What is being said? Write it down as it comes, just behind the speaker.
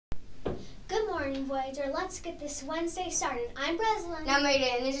morning, Voyager. Let's get this Wednesday started. I'm Breslin. And I'm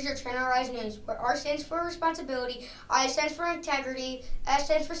Mayday, and this is your Channel Rise News, where R stands for responsibility, I stands for integrity, S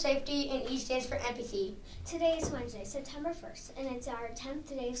stands for safety, and E stands for empathy. Today is Wednesday, September 1st, and it's our 10th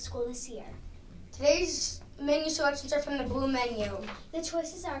day of school this year. Today's menu selections are from the blue menu. The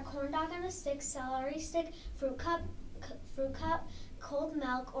choices are corn dog on a stick, celery stick, fruit cup, cold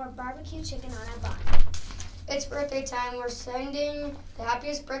milk, or barbecue chicken on a bun. It's birthday time. We're sending the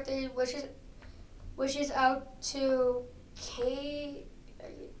happiest birthday wishes out to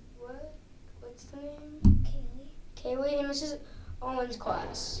what's the name? Kaylee and Mrs. Owen's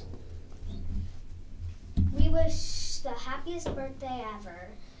class. We wish the happiest birthday ever.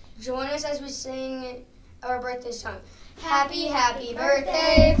 Join us as we sing our birthday song. Happy, happy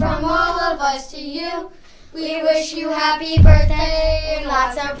birthday from all of us to you. We wish you happy birthday and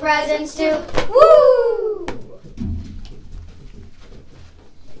lots of presents too. Woo!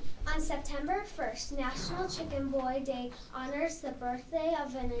 On September 1st, National Chicken Boy Day honors the birthday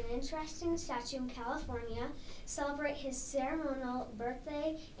of an interesting statue in California. Celebrate his ceremonial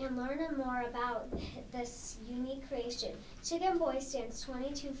birthday and learn more about this unique creation. Chicken Boy stands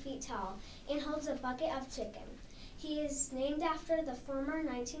 22 feet tall and holds a bucket of chicken. He is named after the former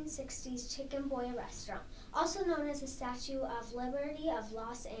 1960s Chicken Boy restaurant, also known as the Statue of Liberty of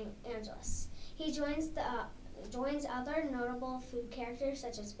Los Angeles. He joins other notable food characters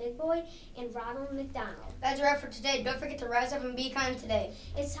such as Big Boy and Ronald McDonald. That's a wrap for today. Don't forget to rise up and be kind today.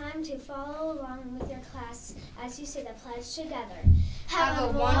 It's time to follow along with your class as you say the pledge together. Have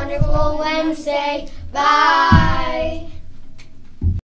a wonderful Wednesday. Bye.